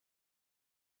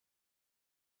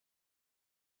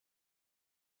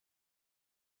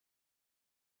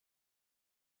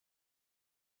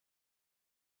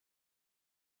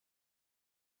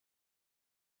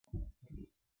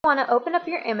want to open up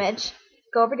your image,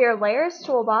 go over to your layers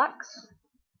toolbox,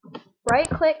 right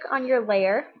click on your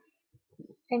layer,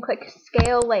 and click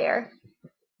scale layer.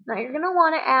 Now you're going to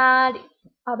want to add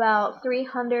about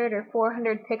 300 or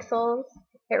 400 pixels.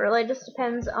 It really just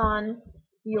depends on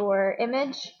your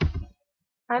image.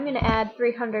 I'm going to add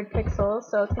 300 pixels,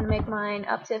 so it's going to make mine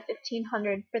up to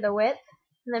 1500 for the width,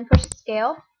 and then push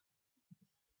scale.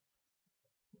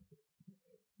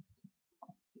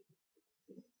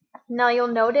 Now you'll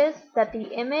notice that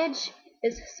the image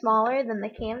is smaller than the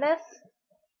canvas.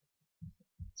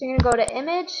 So you're going to go to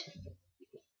Image,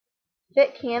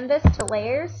 Fit Canvas to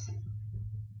Layers,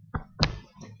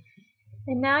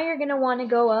 and now you're going to want to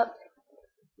go up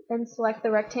and select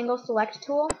the Rectangle Select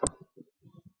tool.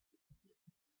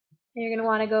 And you're going to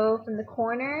want to go from the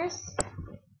corners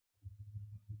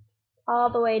all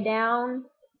the way down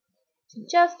to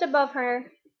just above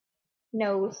her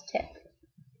nose tip.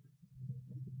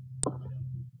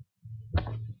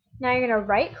 Now you're going to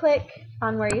right click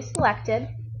on where you selected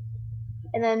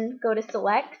and then go to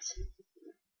Select,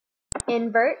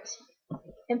 Invert,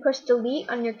 and push Delete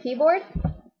on your keyboard.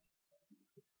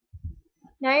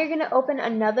 Now you're going to open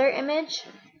another image,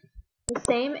 the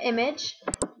same image,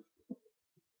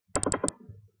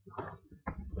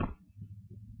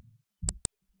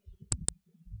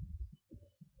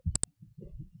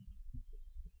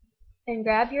 and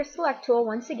grab your Select tool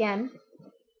once again,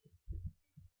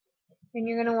 and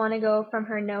you're going to want to go from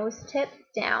her nose tip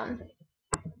down.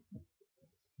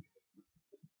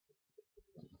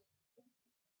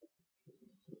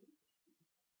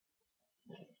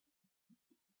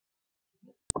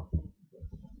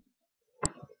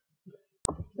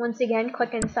 Once again,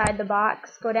 click inside the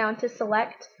box, go down to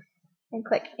Select, and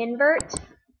click Invert,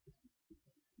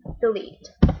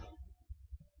 Delete.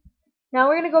 Now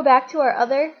we're going to go back to our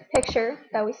other picture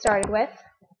that we started with.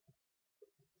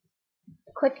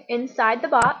 Click inside the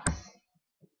box,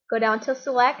 go down to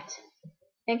Select,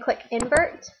 and click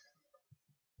Invert.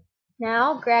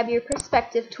 Now grab your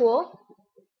Perspective tool,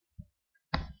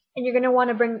 and you're going to want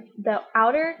to bring the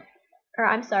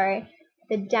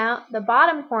the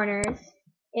bottom corners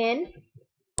in,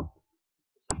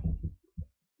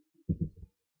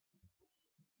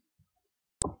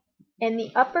 and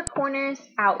the upper corners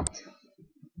out.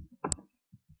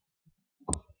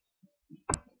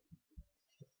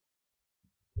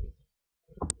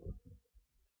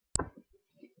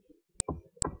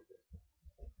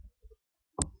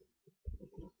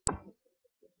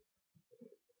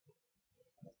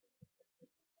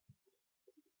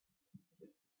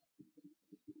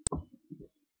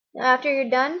 Now after you're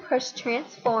done, push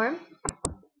Transform.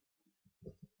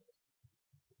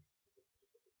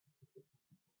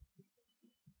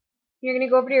 You're going to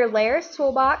go over to your Layers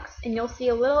toolbox, and you'll see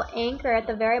a little anchor at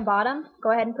the very bottom.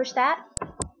 Go ahead and push that.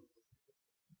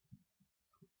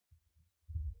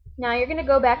 Now you're going to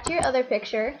go back to your other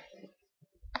picture,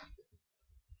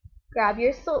 grab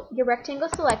your Rectangle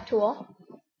Select tool,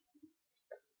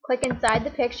 click inside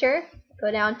the picture, go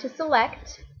down to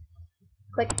Select,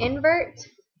 click Invert,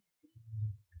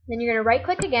 then you're going to right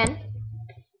click again,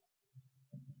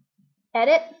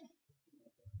 Edit,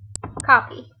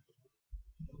 Copy.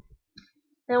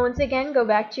 Now once again, go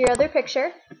back to your other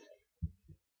picture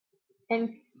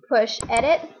and push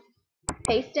Edit,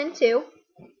 Paste into,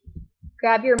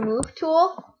 grab your Move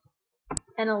tool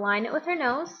and align it with her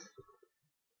nose.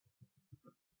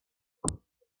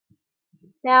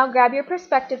 Now grab your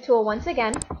Perspective tool once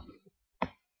again,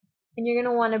 and you're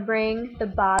going to want to bring the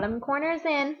bottom corners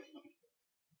in,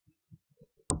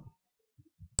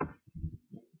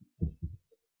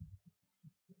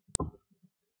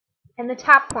 and the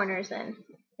top corners in.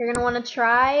 You're going to want to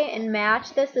try and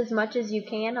match this as much as you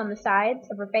can on the sides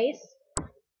of her face.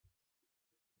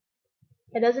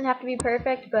 It doesn't have to be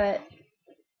perfect, but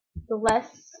the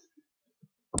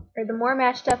more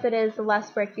matched up it is, the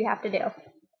less work you have to do.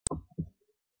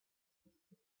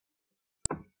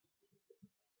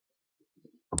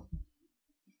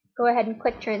 Go ahead and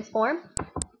click Transform.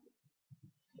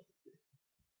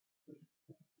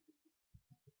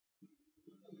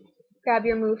 Grab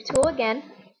your Move tool again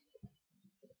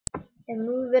and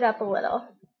move it up a little.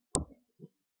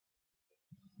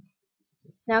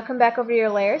 Now come back over to your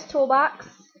Layers toolbox,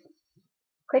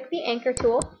 click the Anchor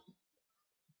tool.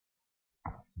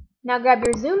 Now grab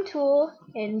your Zoom tool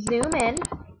and zoom in.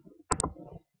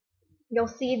 You'll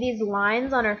see these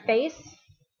lines on her face.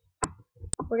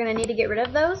 We're going to need to get rid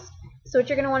of those. So what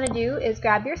you're going to want to do is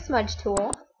grab your Smudge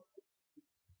tool,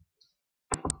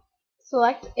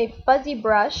 select a fuzzy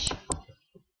brush,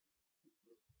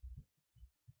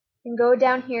 and go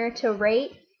down here to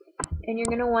Rate, and you're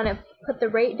going to want to put the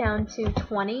rate down to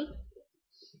 20.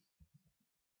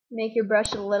 Make your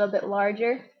brush a little bit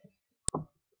larger.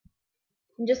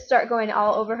 And just start going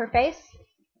all over her face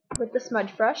with the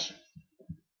smudge brush.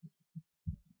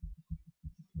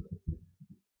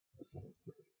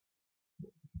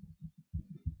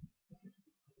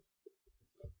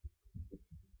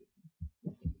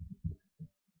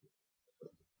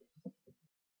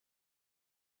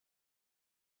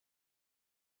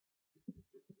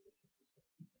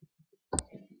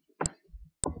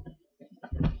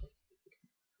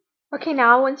 Okay,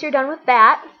 now once you're done with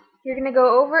that, you're going to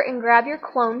go over and grab your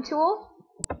clone tool.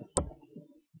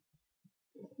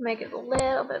 Make it a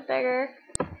little bit bigger.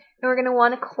 And we're going to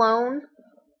want to clone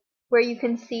where you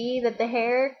can see that the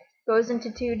hair goes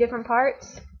into two different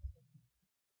parts.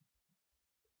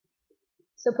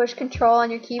 So push Control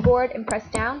on your keyboard and press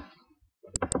down.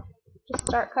 Just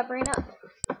start covering up.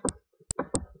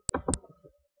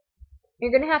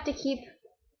 You're going to have to keep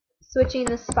switching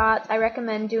the spots. I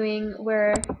recommend doing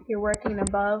where you're working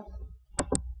above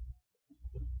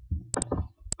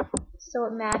so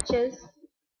it matches.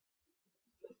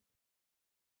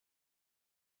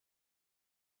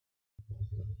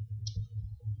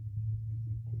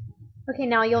 Okay,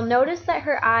 now you'll notice that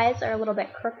her eyes are a little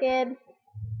bit crooked. They're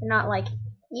not like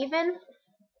even.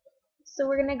 So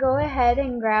we're going to go ahead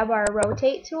and grab our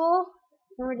rotate tool,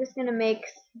 and we're just going to make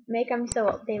them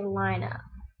so they line up.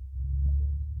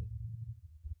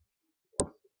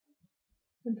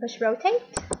 And push rotate.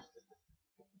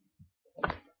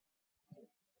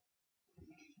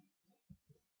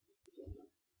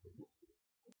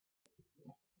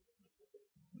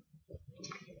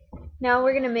 Now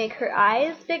we're going to make her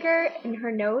eyes bigger and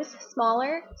her nose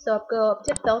smaller. So go up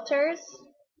to Filters,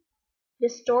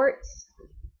 Distorts,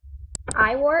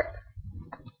 Eye Warp,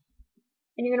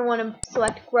 and you're going to want to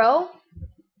select Grow.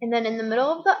 And then in the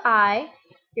middle of the eye,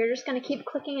 you're just going to keep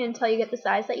clicking until you get the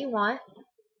size that you want.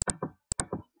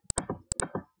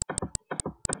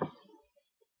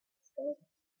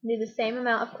 Do the same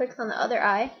amount of clicks on the other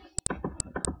eye.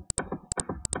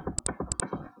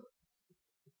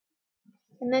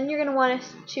 And then you're going to want to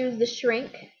choose the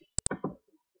Shrink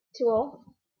tool.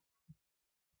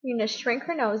 You're going to shrink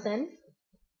her nose in.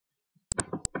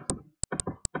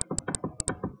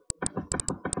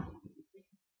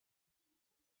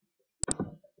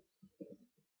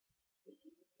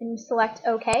 And select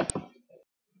OK.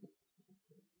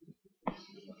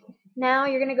 Now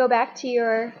you're going to go back to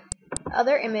your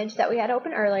other image that we had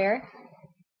open earlier.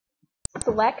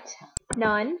 Select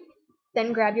None.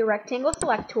 Then grab your rectangle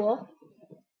select tool.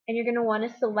 And you're going to want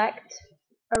to select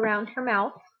around her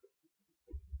mouth.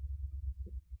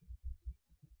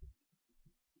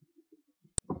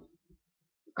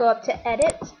 Go up to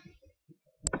Edit,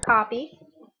 Copy.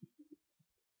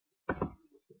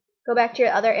 Go back to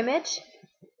your other image.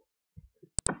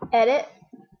 Edit,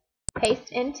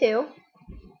 Paste into.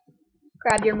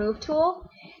 Grab your Move tool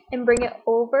and bring it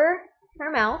over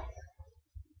her mouth.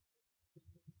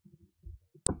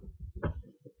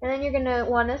 And then you're going to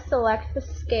want to select the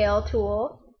Scale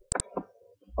tool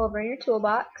over in your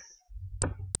toolbox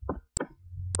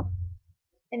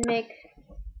and make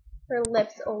her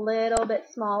lips a little bit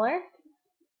smaller.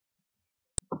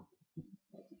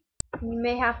 You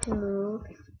may have to move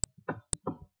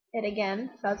it again,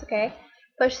 so that's okay.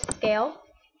 Push Scale.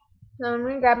 So I'm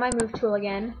going to grab my Move tool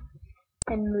again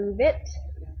and move it.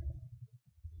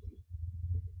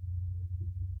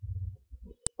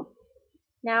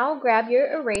 Now grab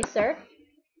your eraser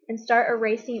and start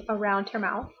erasing around her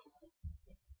mouth.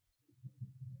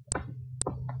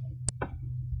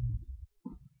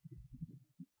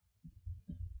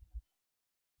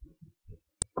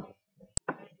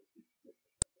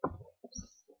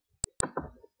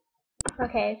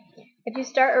 Okay, if you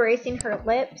start erasing her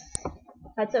lips,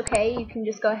 that's okay. You can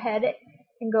just go ahead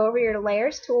and go over your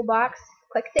Layers toolbox,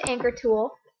 click the Anchor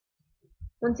tool.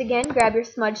 Once again, grab your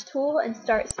Smudge tool and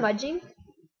start smudging.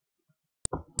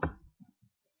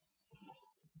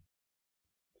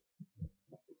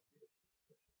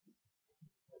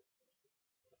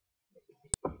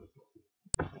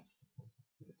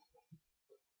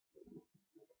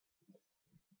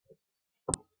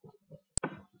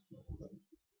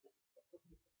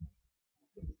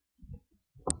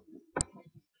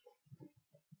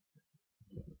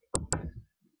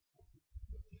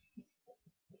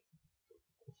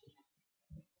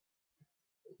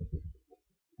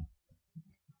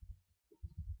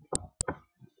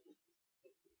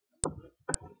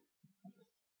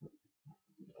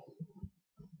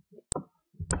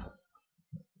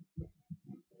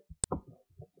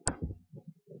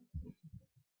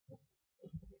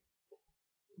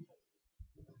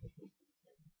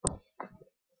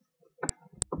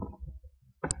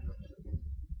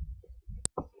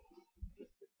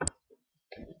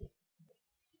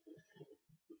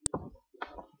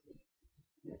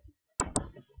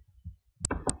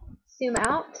 zoom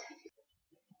out.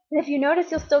 And if you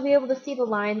notice, you'll still be able to see the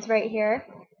lines right here.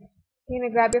 You're going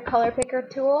to grab your color picker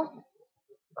tool,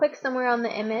 click somewhere on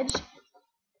the image,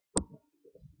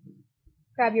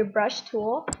 grab your brush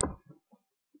tool,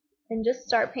 and just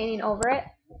start painting over it.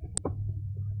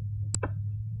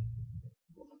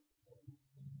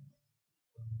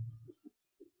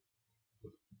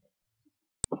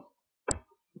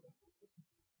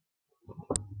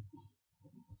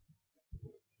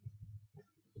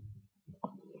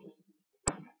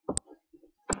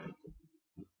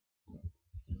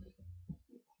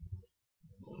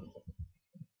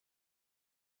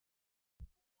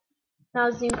 Now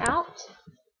zoom out,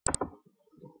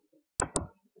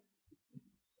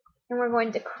 and we're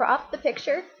going to crop the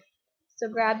picture. So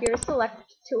grab your select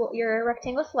tool, your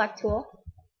rectangle select tool.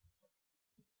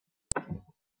 And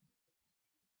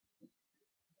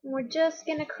we're just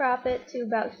going to crop it to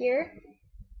about here.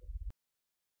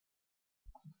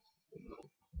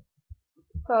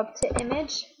 Go up to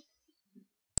image,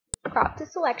 crop to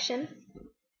selection,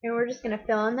 and we're just going to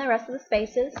fill in the rest of the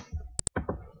spaces.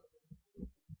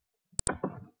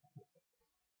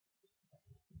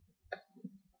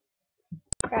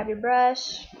 Grab your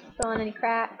brush, fill in any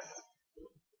cracks.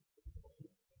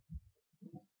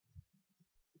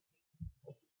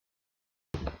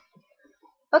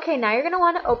 Okay, now you're going to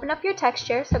want to open up your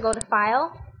texture, so go to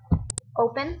File,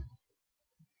 Open,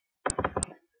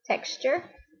 Texture.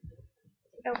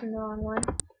 Open the wrong one.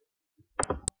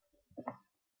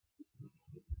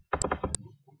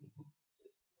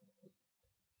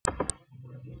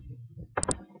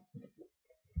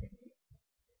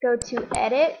 Go to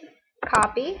Edit,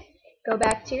 Copy, go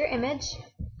back to your image,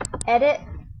 Edit,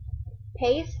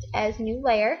 Paste as new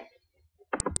layer.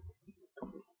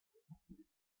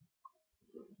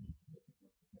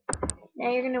 Now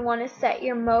you're going to want to set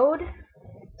your mode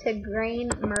to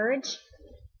grain merge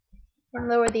and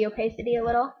lower the opacity a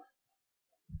little.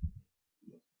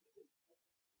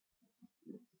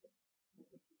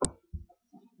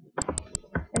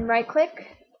 And right click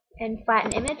and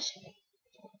flatten image.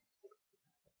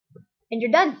 And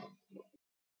you're done.